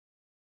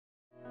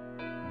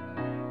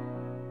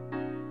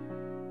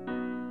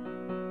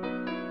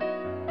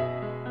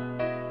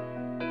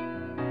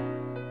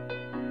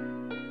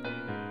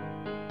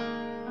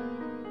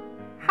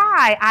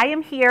Hi, I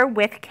am here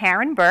with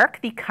Karen Burke,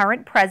 the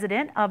current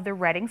president of the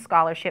Reading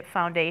Scholarship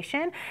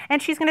Foundation,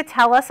 and she's going to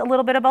tell us a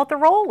little bit about the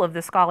role of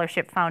the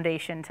Scholarship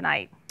Foundation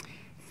tonight.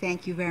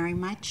 Thank you very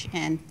much,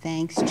 and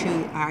thanks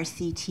to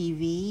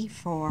RCTV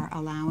for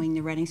allowing the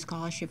Reading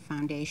Scholarship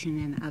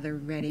Foundation and other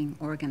Reading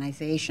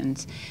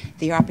organizations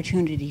the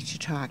opportunity to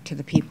talk to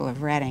the people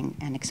of Reading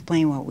and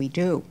explain what we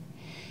do.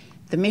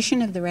 The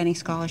mission of the Reading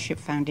Scholarship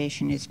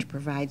Foundation is to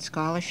provide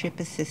scholarship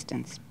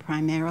assistance,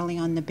 primarily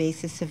on the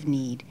basis of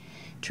need,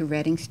 to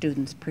Reading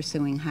students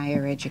pursuing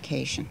higher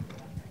education.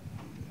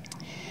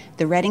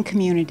 The Reading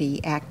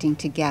community acting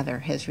together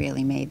has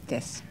really made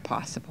this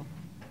possible.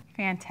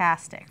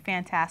 Fantastic,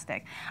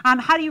 fantastic.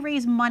 How do you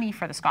raise money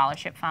for the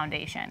Scholarship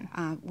Foundation?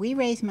 We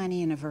raise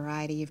money in a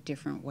variety of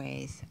different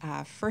ways.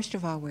 First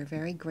of all, we're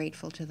very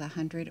grateful to the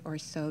 100 or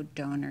so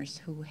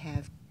donors who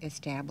have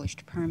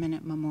established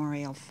permanent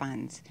memorial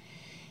funds,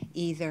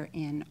 either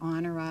in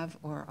honor of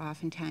or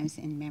oftentimes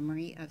in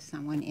memory of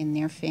someone in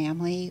their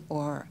family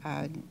or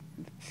a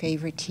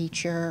favorite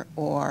teacher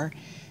or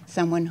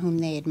someone whom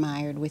they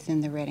admired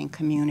within the Reading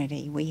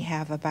community. We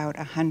have about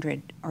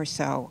 100 or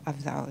so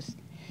of those.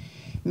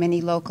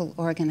 Many local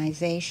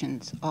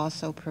organizations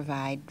also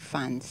provide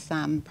funds,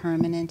 some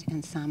permanent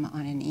and some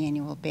on an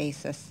annual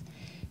basis,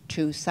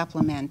 to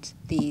supplement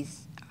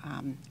these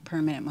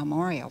permanent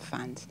memorial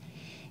funds.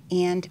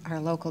 And our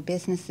local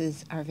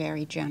businesses are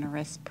very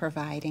generous,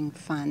 providing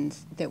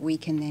funds that we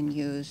can then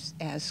use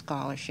as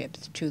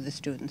scholarships to the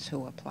students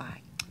who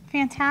apply.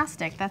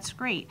 Fantastic, that's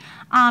great.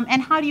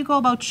 And how do you go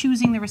about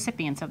choosing the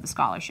recipients of the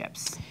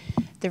scholarships?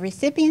 The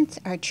recipients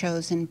are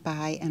chosen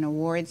by an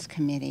awards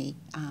committee.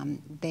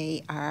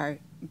 They are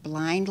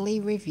blindly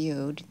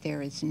reviewed.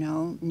 There is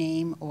no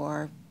name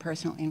or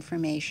personal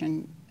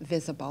information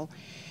visible.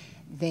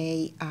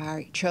 They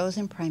are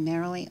chosen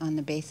primarily on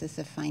the basis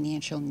of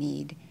financial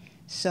need.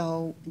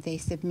 So they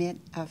submit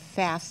a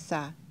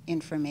FAFSA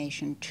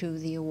information to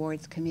the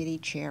awards committee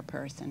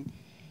chairperson,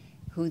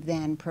 who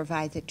then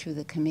provides it to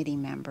the committee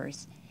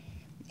members.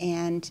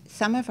 And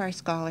some of our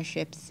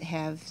scholarships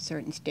have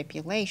certain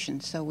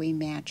stipulations, so we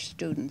match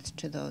students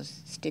to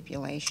those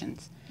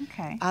stipulations.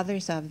 Okay.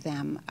 Others of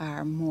them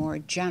are more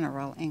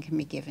general and can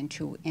be given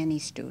to any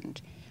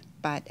student.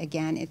 But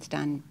again, it's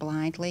done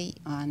blindly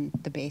on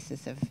the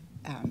basis of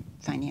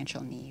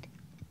financial need.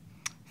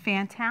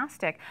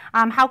 Fantastic.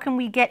 How can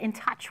we get in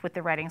touch with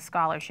the Reading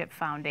Scholarship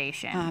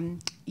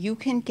Foundation? You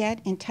can get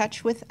in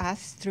touch with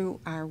us through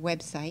our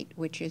website,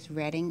 which is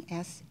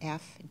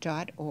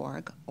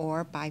readingsf.org,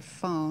 or by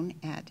phone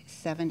at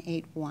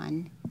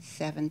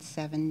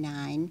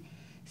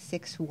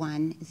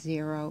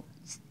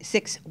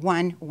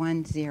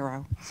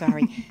 781-779-6110.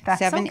 Sorry,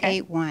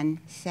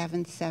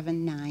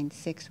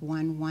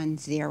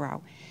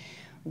 781-779-6110.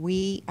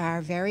 We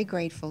are very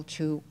grateful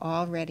to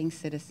all Reading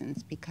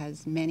citizens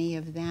because many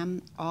of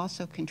them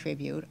also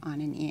contribute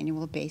on an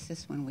annual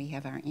basis when we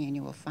have our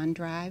annual fund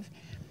drive,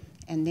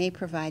 and they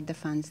provide the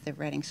funds that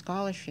Reading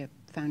Scholarship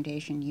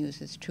Foundation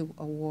uses to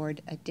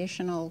award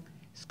additional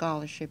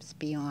scholarships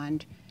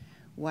beyond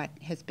what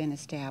has been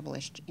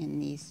established in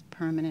these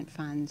permanent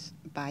funds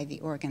by the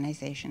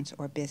organizations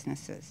or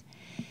businesses.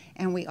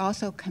 And we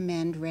also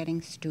commend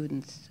Reading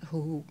students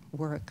who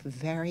work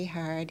very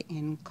hard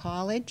in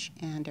college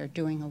and are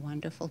doing a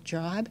wonderful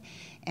job,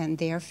 and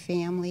their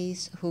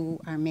families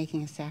who are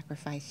making a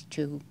sacrifice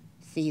to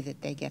see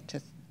that they get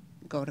to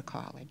go to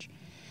college.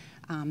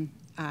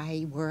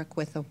 I work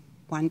with a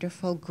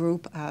wonderful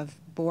group of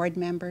board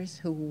members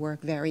who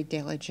work very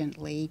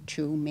diligently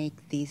to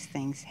make these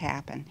things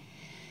happen.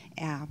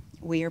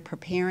 We are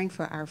preparing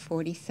for our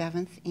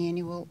 47th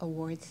annual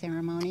award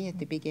ceremony at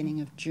the beginning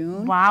of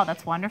June. Wow,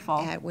 that's wonderful.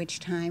 At which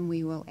time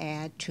we will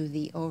add to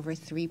the over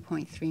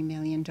 $3.3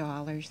 million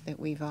that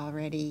we've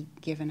already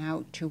given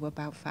out to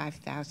about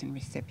 5,000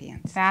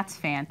 recipients. That's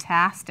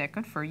fantastic.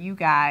 Good for you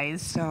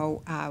guys.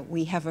 So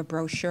we have a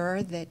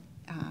brochure that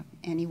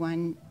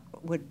anyone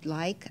would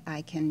like.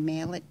 I can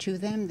mail it to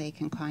them. They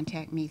can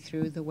contact me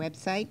through the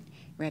website,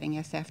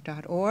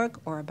 readingsf.org,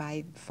 or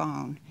by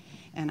phone,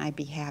 and I'd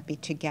be happy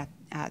to get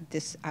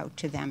this out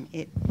to them.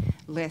 It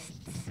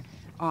lists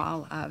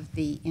all of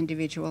the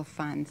individual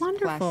funds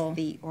plus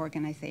the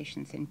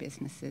organizations and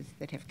businesses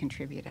that have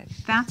contributed.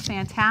 That's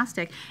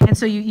fantastic. And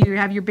so you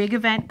have your big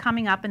event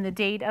coming up, and the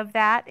date of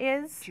that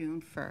is?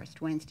 June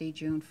 1st, Wednesday,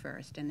 June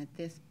 1st. And at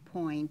this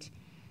point,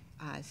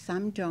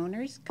 some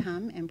donors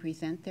come and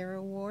present their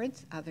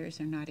awards. Others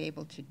are not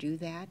able to do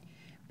that.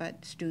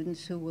 But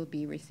students who will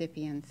be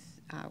recipients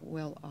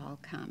will all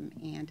come,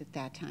 and at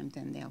that time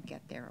then they'll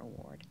get their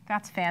award.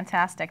 That's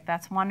fantastic.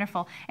 That's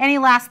wonderful. Any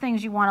last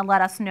things you want to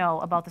let us know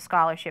about the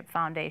Scholarship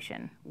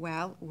Foundation?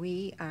 Well,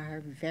 we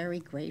are very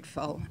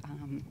grateful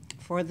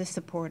for the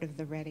support of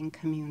the Reading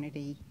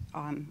community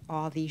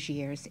all these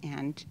years,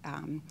 and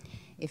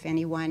if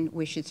anyone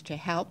wishes to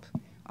help,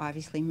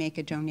 obviously make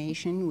a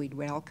donation, we'd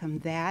welcome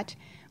that,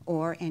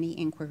 or any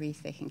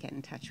inquiries, they can get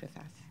in touch with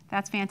us.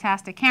 That's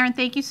fantastic. Karen,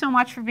 thank you so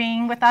much for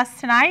being with us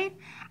tonight.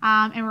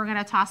 And we're going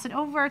to toss it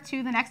over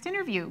to the next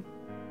interview.